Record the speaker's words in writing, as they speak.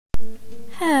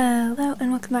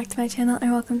welcome back to my channel,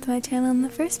 or welcome to my channel in the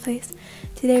first place.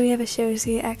 Today we have a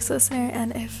Shoji ex-listener,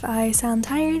 and if I sound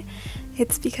tired,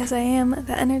 it's because I am.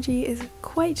 The energy is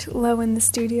quite low in the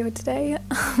studio today.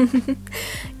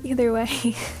 Either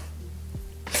way.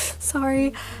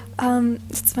 Sorry.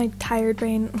 It's my tired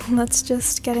brain. Let's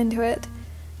just get into it.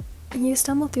 You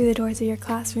stumbled through the doors of your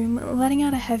classroom, letting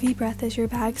out a heavy breath as your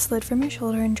bag slid from your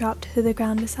shoulder and dropped to the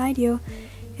ground beside you.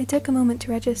 It took a moment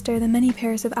to register the many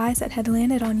pairs of eyes that had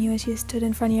landed on you as you stood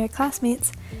in front of your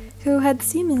classmates, who had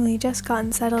seemingly just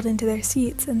gotten settled into their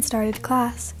seats and started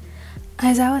class.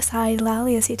 Aizawa sighed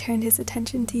loudly as he turned his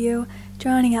attention to you,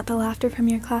 drowning out the laughter from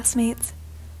your classmates.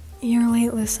 "You're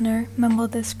late, listener,"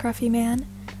 mumbled the scruffy man.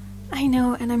 "I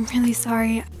know, and I'm really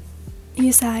sorry."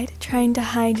 You sighed, trying to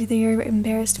hide your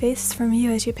embarrassed face from view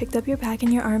as you picked up your bag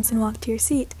in your arms and walked to your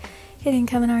seat, hitting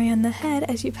Kaminari on the head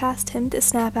as you passed him to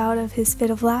snap out of his fit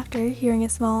of laughter, hearing a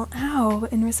small "ow"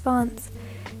 in response.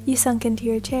 You sunk into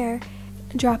your chair,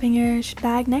 dropping your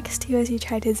bag next to you as you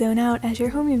tried to zone out as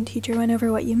your homeroom teacher went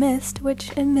over what you missed,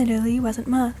 which admittedly wasn't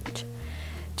much.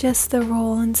 Just the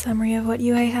role and summary of what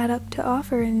UA had up to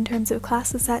offer in terms of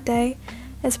classes that day.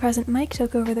 As President Mike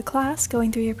took over the class,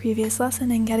 going through your previous lesson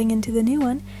and getting into the new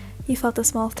one, you felt a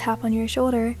small tap on your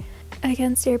shoulder.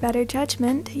 Against your better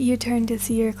judgment, you turned to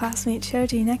see your classmate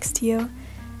Shoji next to you.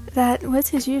 That was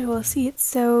his usual seat,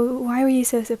 so why were you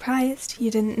so surprised? You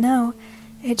didn't know.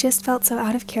 It just felt so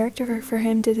out of character for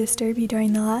him to disturb you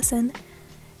during the lesson.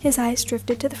 His eyes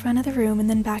drifted to the front of the room and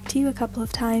then back to you a couple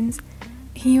of times.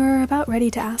 You were about ready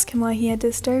to ask him why he had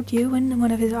disturbed you when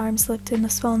one of his arms slipped in a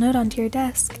small note onto your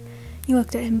desk. You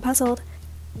looked at him puzzled.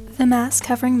 The mask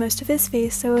covering most of his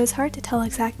face, so it was hard to tell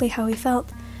exactly how he felt.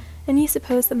 And you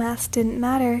supposed the mask didn't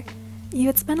matter. You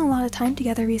had spent a lot of time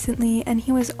together recently, and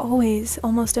he was always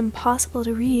almost impossible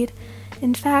to read.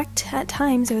 In fact, at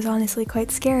times it was honestly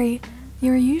quite scary.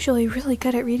 You were usually really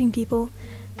good at reading people,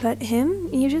 but him,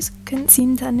 you just couldn't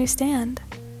seem to understand.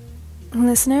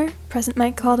 "Listener?" President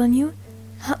Mike called on you.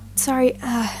 Sorry,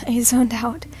 I zoned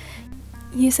out,"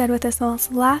 you said with a small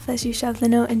laugh as you shoved the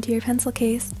note into your pencil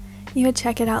case. You would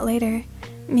check it out later,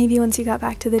 maybe once you got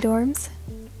back to the dorms.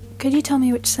 "Could you tell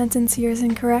me which sentence here is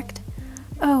incorrect?"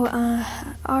 "Oh,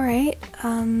 alright,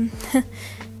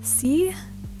 see?"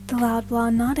 The loud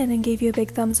blonde nodded and gave you a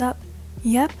big thumbs up.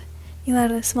 "Yep." You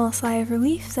let out a small sigh of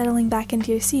relief, settling back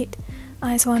into your seat,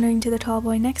 eyes wandering to the tall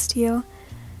boy next to you.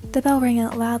 The bell rang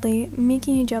out loudly,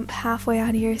 making you jump halfway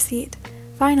out of your seat.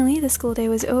 Finally, the school day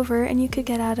was over and you could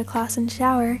get out of class and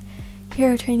shower.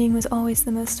 Hero training was always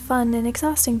the most fun and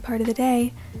exhausting part of the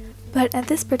day. But at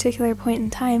this particular point in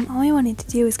time, all you wanted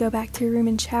to do was go back to your room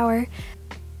and shower.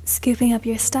 Scooping up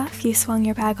your stuff, you swung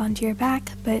your bag onto your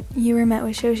back, but you were met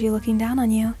with Shoji looking down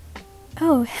on you.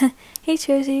 "Oh, hey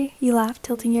Shoji," you laughed,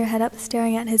 tilting your head up,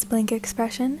 staring at his blank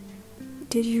expression.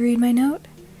 "Did you read my note?"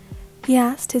 he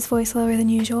asked, his voice lower than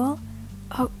usual.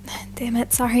 "Oh, damn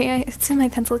it, sorry, it's in my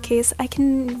pencil case. I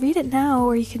can read it now,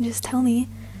 or you can just tell me."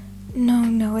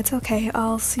 No, it's okay,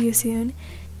 I'll see you soon."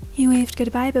 He waved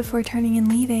goodbye before turning and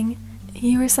leaving.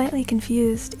 You were slightly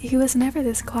confused. He was never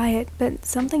this quiet, but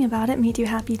something about it made you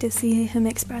happy to see him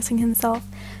expressing himself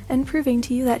and proving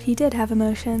to you that he did have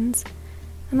emotions.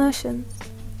 Emotions?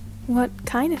 What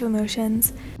kind of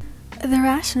emotions? The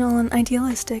rational and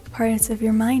idealistic parts of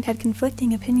your mind had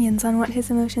conflicting opinions on what his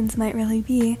emotions might really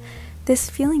be. This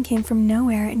feeling came from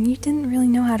nowhere, and you didn't really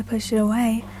know how to push it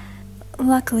away.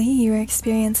 Luckily, you were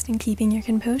experienced in keeping your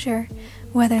composure,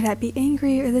 whether that be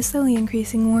angry or the slowly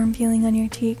increasing warm feeling on your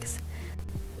cheeks.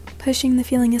 Pushing the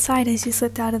feeling aside as you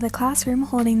slipped out of the classroom,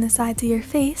 holding the sides of your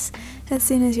face, as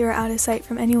soon as you were out of sight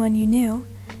from anyone you knew.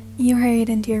 You hurried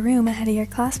into your room ahead of your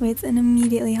classmates and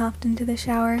immediately hopped into the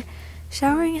shower.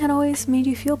 Showering had always made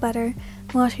you feel better,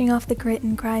 washing off the grit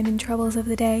and grime and troubles of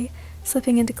the day.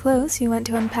 Slipping into clothes, you went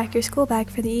to unpack your school bag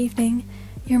for the evening.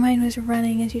 Your mind was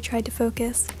running as you tried to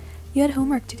focus. You had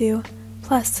homework to do.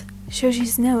 Plus,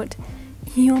 Shoji's note.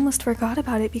 You almost forgot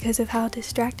about it because of how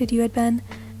distracted you had been.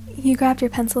 You grabbed your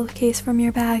pencil case from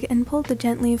your bag and pulled the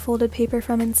gently folded paper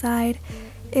from inside.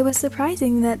 It was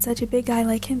surprising that such a big guy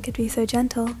like him could be so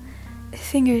gentle.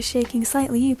 Fingers shaking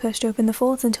slightly, you pushed open the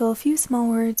folds until a few small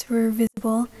words were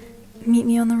visible. "Meet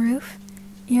me on the roof?"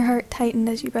 Your heart tightened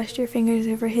as you brushed your fingers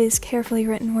over his carefully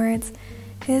written words.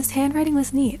 His handwriting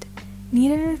was neat.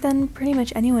 Neater than pretty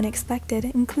much anyone expected,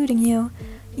 including you.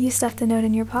 You stuffed the note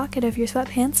in your pocket of your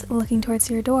sweatpants, looking towards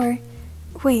your door.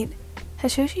 "Wait,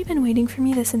 has Shoji been waiting for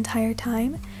me this entire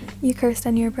time?" You cursed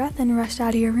under your breath and rushed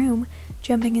out of your room,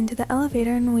 jumping into the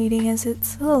elevator and waiting as it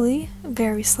slowly,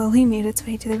 very slowly, made its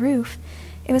way to the roof.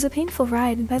 It was a painful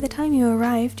ride, and by the time you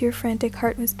arrived, your frantic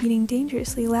heart was beating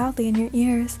dangerously loudly in your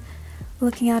ears.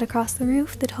 Looking out across the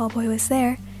roof, the tall boy was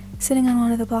there, sitting on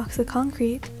one of the blocks of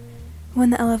concrete.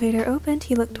 When the elevator opened,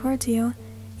 he looked towards you.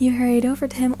 You hurried over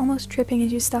to him, almost tripping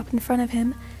as you stopped in front of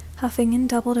him, huffing and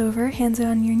doubled over, hands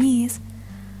on your knees.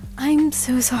 "I'm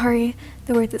so sorry,"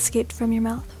 the words escaped from your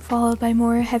mouth, followed by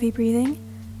more heavy breathing.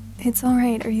 "It's all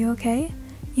right. Are you okay?"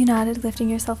 You nodded, lifting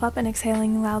yourself up and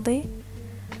exhaling loudly.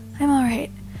 "I'm all right."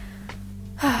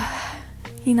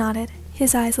 He nodded,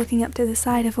 his eyes looking up to the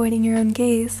side, avoiding your own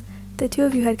gaze. The two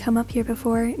of you had come up here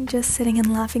before, just sitting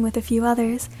and laughing with a few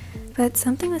others, but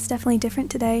something was definitely different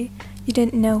today. You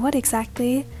didn't know what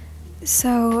exactly.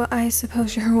 "So, I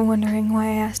suppose you're wondering why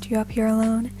I asked you up here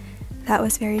alone." That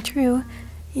was very true.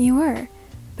 You were,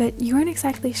 but you weren't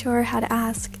exactly sure how to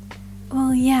ask.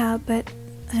 "Well, yeah, but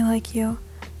I like you.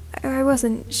 I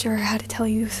wasn't sure how to tell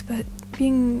you, but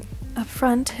being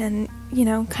upfront and,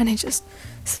 kinda just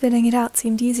spitting it out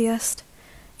seemed easiest."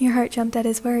 Your heart jumped at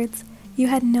his words. You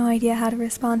had no idea how to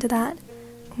respond to that.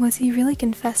 Was he really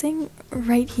confessing?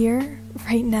 Right here?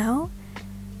 Right now?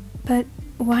 But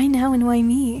why now and why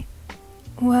me?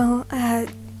 "Well,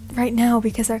 right now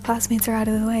because our classmates are out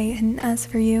of the way, and as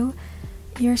for you,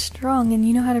 you're strong and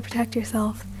you know how to protect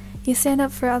yourself. You stand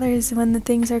up for others when the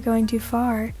things are going too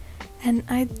far, and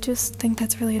I just think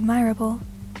that's really admirable."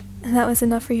 And that was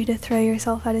enough for you to throw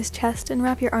yourself at his chest and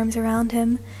wrap your arms around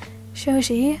him.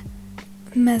 "Shoji."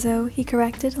 "Mezo," he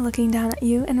corrected, looking down at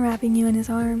you and wrapping you in his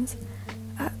arms.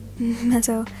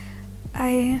 Mezo,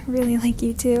 I really like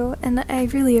you too, and I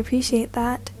really appreciate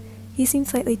that." He seemed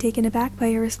slightly taken aback by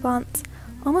your response,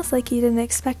 almost like he didn't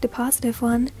expect a positive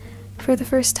one. For the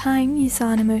first time, you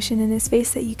saw an emotion in his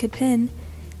face that you could pin.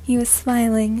 He was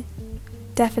smiling.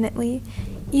 Definitely.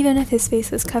 Even if his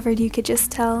face was covered, you could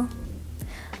just tell.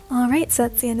 Alright, so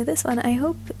that's the end of this one. I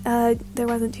hope there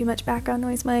wasn't too much background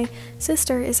noise. My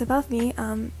sister is above me,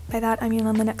 by that I mean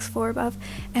on the next floor above,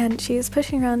 and she is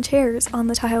pushing around chairs on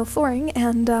the tile flooring,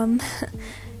 and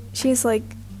she's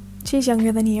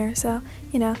younger than you, so,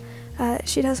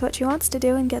 she does what she wants to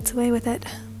do and gets away with it.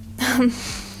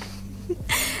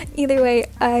 Either way,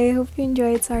 I hope you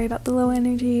enjoyed. Sorry about the low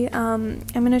energy. I'm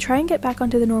gonna try and get back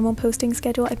onto the normal posting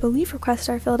schedule. I believe requests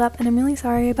are filled up, and I'm really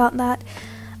sorry about that.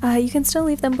 You can still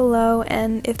leave them below,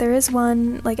 and if there is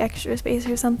one, like extra space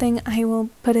or something, I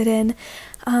will put it in.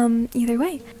 Either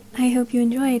way, I hope you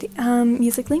enjoyed.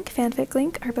 Music link, fanfic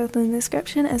link are both in the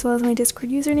description, as well as my Discord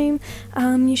username.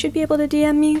 You should be able to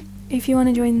DM me if you want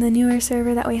to join the newer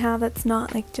server that we have that's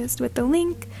not just with the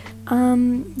link.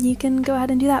 You can go ahead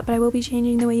and do that, but I will be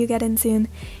changing the way you get in soon.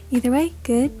 Either way,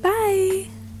 goodbye!